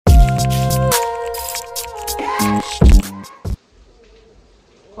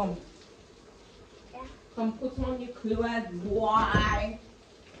clothes, boy.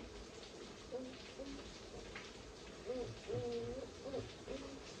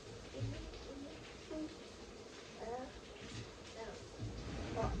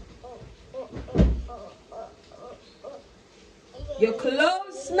 Your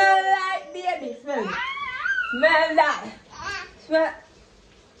clothes smell like baby. Smell. Smell that. Smell.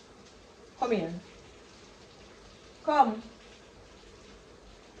 Come here. Come.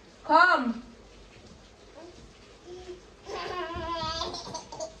 Come.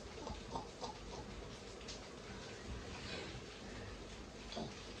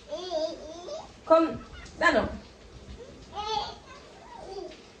 Come. Danup.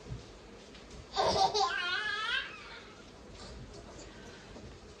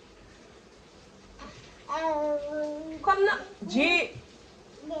 Come now. G.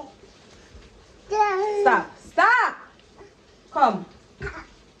 Stop. Stop. Come.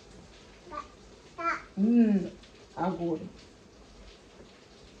 I'm good.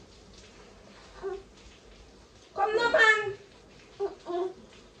 Come now, man.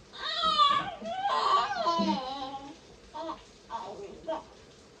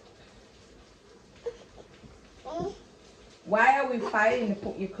 Why are we fighting to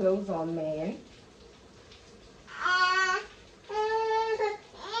put your clothes on, man?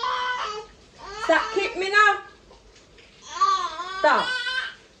 Stop, kick me now. Stop.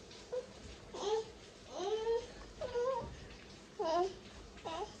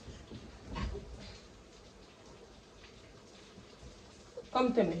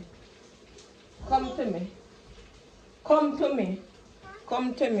 Come to me. Come to me. Come to me.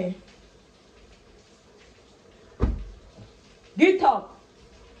 Come to me. Get up.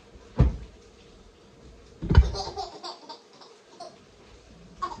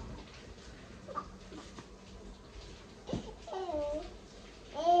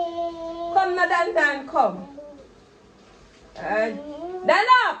 Come now, Dan, come.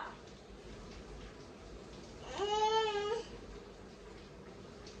 Danup.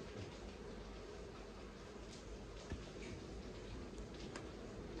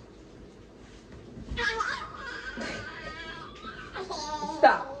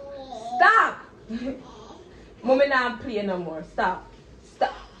 Stop. Stop. Mommy not play no more. Stop.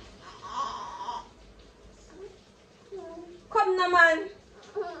 Stop. Come now, man.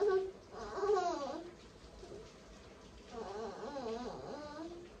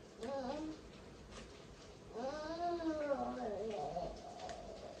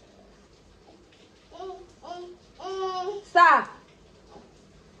 Stop.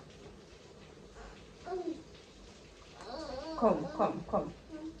 Come.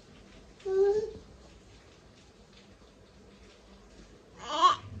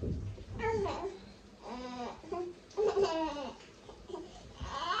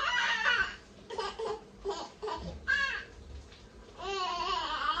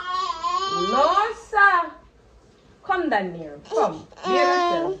 No, sir. Come down here. Come. Behave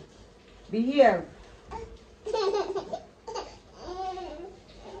yourself. Behave.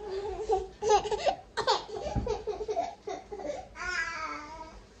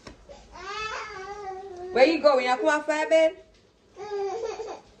 Where you going? You come off my bed?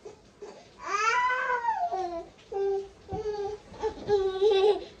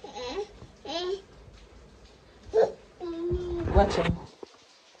 Watch him.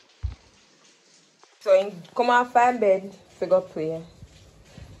 So he come off my bed to go play.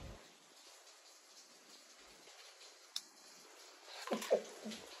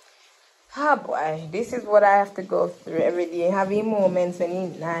 Ah boy, this is what I have to go through every day. Having moments when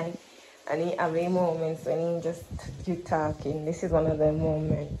he's nice. And he having moments when he just keep talking. This is one of the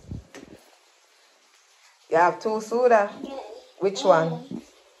moments. You have two soda? Which one?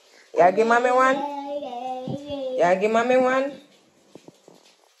 You give mommy one? You give mommy one?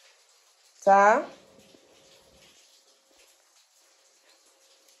 Sir?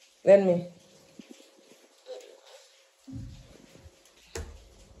 Let me.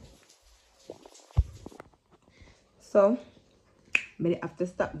 So, I have to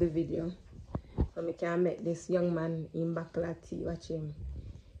stop the video so I can make this young man in back tea watch him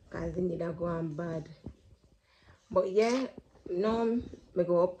because he need to go on bad. But yeah, now I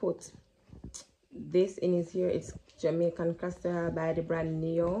go put this in his ear. It's Jamaican castor by the brand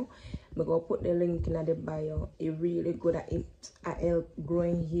Neo. I go put the link in the bio. It's really good at it. I help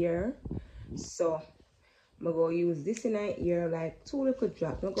growing hair. So I go use this in my ear like 2 little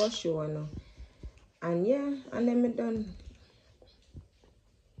drops. I go show you now. And yeah, and then I'm done.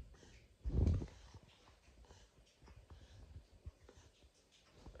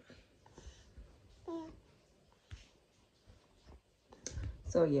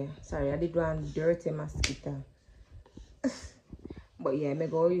 So yeah, sorry, I did one dirty mosquito. But yeah, I'm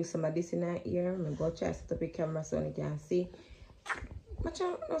going to use some of this in our ear. I'm going to try to set up the camera so you can see. But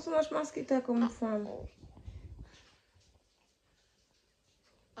not so much mosquito come from.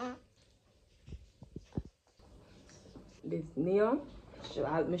 This Neo.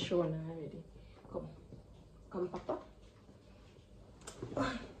 I'll be showing her already. Come. Come, Papa.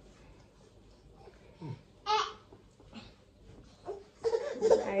 Right.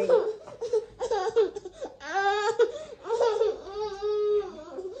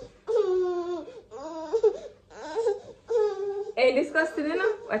 Ain't disgusting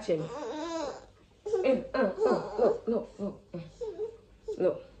enough? Watch him.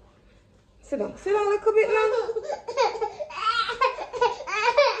 No. Sit down a little bit now.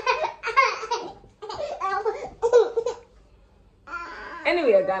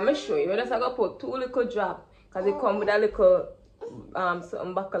 Anyway, guys, I'm show you. Just I gotta put 2 little drops because it come with a little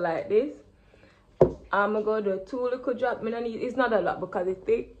something buckle like this. I'm gonna do 2 little drops. It's not a lot because it's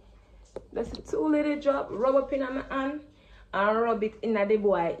thick. That's a 2 little drop. Rub up in my hand and rub it in the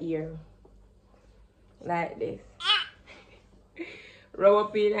boy ear. Like this. Rub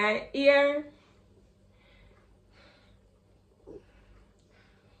up in her ear.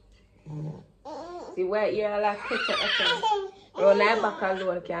 See where ear I like ketchup. Roll that back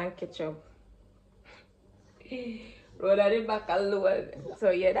alone can catch up. Roll that back alone. So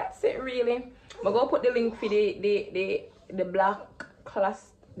yeah, that's it really. I'm gonna put the link for the black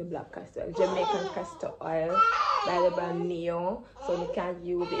castor, Jamaican castor oil by the brand Neo. So you can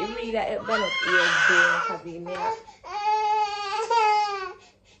use it. It really helps them up ears there having it.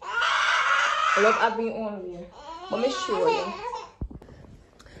 I love having only. Let me show you.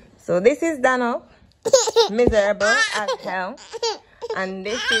 So this is Danup. Miserable as hell. And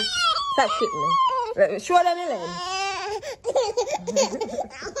this is stop shitting me. Let me show them the lens.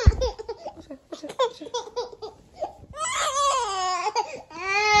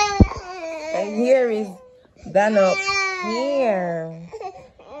 And here is Danup. Here.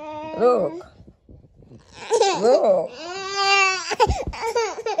 Look.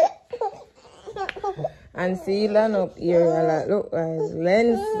 And see Danup here, like, look, guys,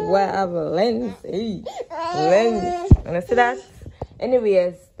 lens, whatever, lens, hey, lens. And you see that?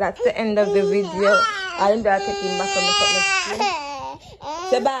 Anyways, that's the end of the video. I end up taking back on the screen.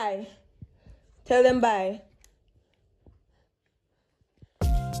 Say bye. Tell them bye.